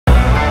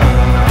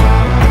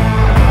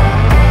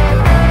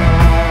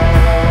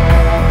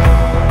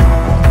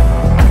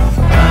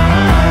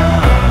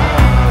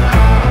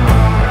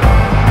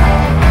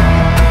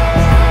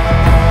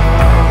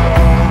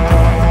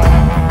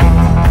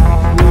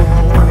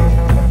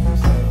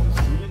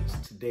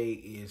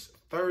is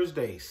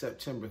Thursday,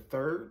 September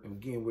 3rd. And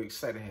again, we're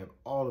excited to have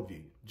all of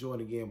you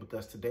join again with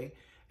us today.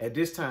 At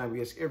this time,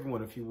 we ask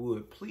everyone, if you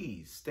would,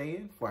 please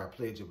stand for our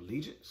Pledge of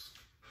Allegiance.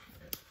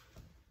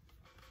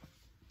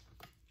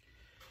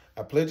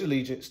 I pledge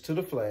allegiance to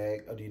the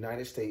flag of the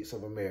United States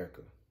of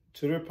America,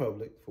 to the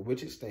republic for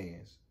which it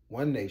stands,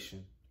 one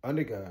nation,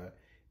 under God,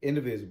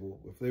 indivisible,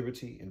 with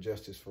liberty and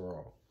justice for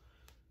all.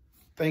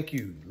 Thank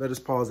you. Let us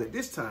pause at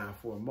this time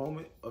for a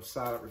moment of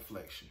silent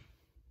reflection.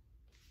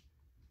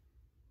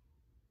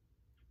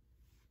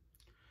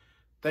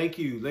 Thank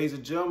you, ladies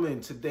and gentlemen.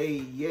 Today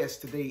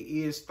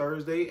is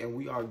Thursday, and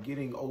we are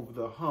getting over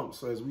the hump.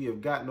 So as we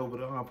have gotten over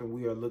the hump and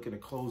we are looking to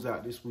close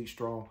out this week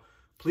strong,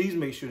 please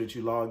make sure that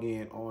you log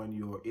in on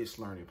your It's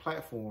Learning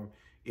platform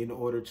in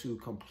order to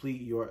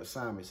complete your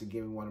assignments.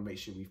 Again, we want to make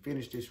sure we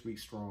finish this week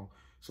strong.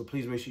 So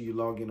please make sure you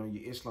log in on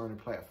your It's Learning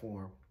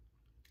platform,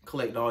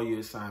 collect all your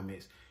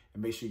assignments,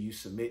 and make sure you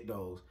submit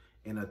those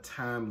in a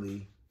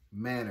timely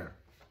manner.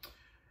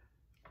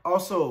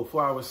 Also,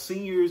 for our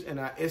seniors and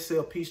our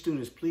SLP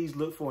students, please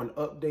look for an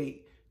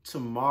update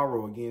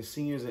tomorrow. Again,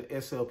 seniors and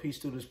SLP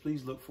students,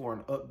 please look for an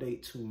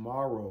update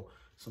tomorrow.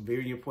 Some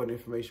very important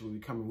information will be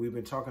coming. We've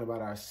been talking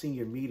about our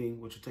senior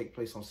meeting, which will take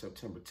place on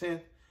September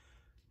 10th,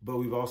 but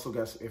we've also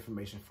got some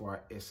information for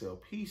our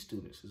SLP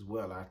students as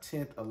well. Our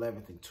 10th,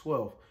 11th, and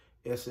 12th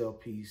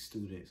SLP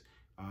students,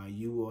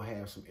 you will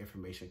have some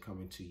information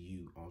coming to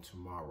you on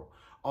tomorrow.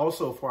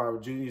 Also, for our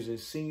juniors and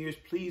seniors,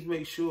 please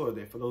make sure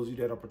that for those of you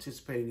that are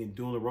participating in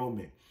dual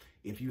enrollment,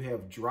 if you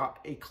have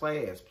dropped a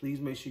class, please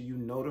make sure you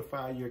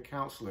notify your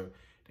counselor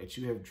that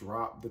you have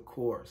dropped the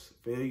course.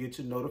 Failure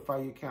to notify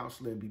your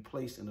counselor and be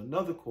placed in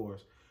another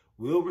course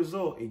will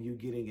result in you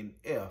getting an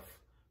F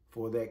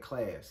for that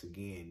class.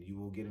 Again, you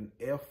will get an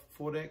F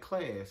for that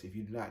class if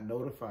you do not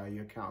notify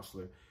your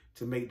counselor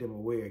to make them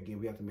aware. Again,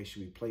 we have to make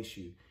sure we place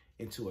you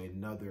into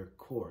another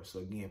course. So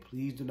again,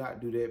 please do not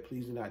do that.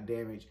 Please do not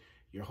damage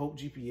your Hope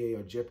GPA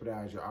or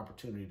jeopardize your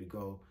opportunity to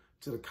go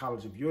to the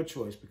college of your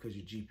choice because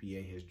your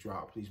GPA has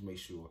dropped. Please make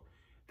sure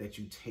that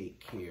you take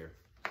care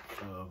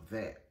of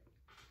that.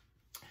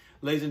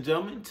 Ladies and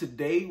gentlemen,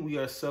 today we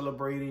are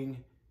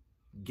celebrating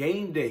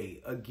game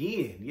day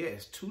again.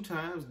 Yes, 2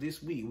 times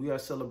this week. We are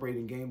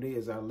celebrating game day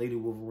as our Lady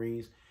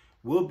Wolverines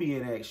will be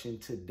in action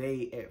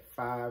today at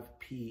 5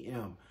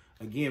 p.m.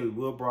 Again, we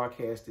will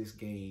broadcast this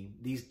game,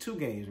 these 2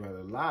 games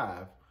rather,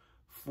 live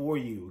for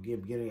you.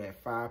 Again, beginning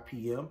at 5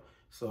 p.m.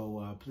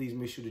 So please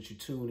make sure that you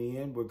tune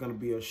in. We're going to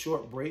be a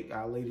short break.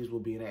 Our ladies will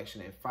be in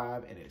action at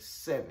 5 and at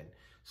 7.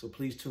 So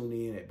please tune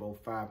in at both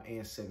 5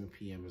 and 7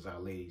 p.m. as our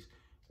ladies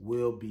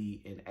will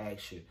be in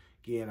action.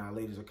 Again, our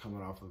ladies are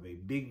coming off of a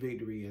big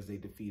victory as they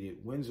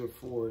defeated Windsor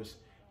Forest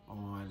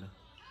on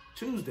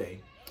Tuesday,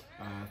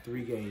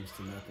 3 games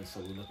to nothing. So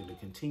we're looking to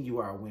continue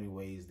our winning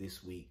ways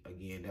this week.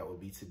 Again, that will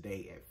be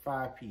today at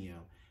 5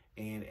 p.m.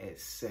 and at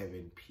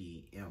 7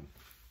 p.m.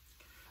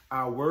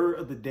 Our word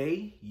of the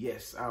day,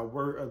 yes, our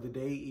word of the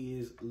day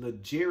is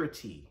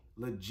legerity.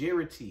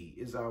 Legerity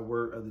is our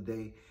word of the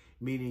day,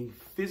 meaning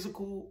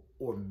physical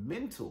or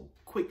mental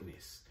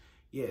quickness.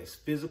 Yes,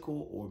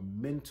 physical or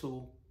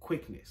mental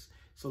quickness.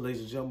 So,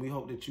 ladies and gentlemen, we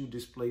hope that you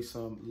display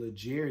some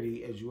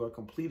legerity as you are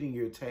completing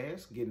your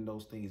task, getting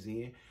those things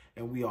in.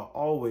 And we are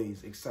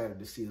always excited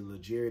to see the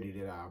legerity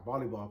that our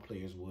volleyball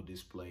players will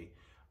display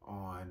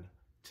on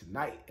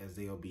tonight as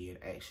they'll be in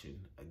action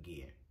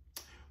again.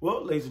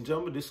 Well, ladies and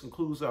gentlemen, this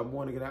concludes our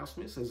morning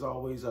announcements. As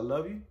always, I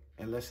love you,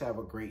 and let's have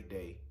a great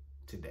day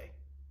today.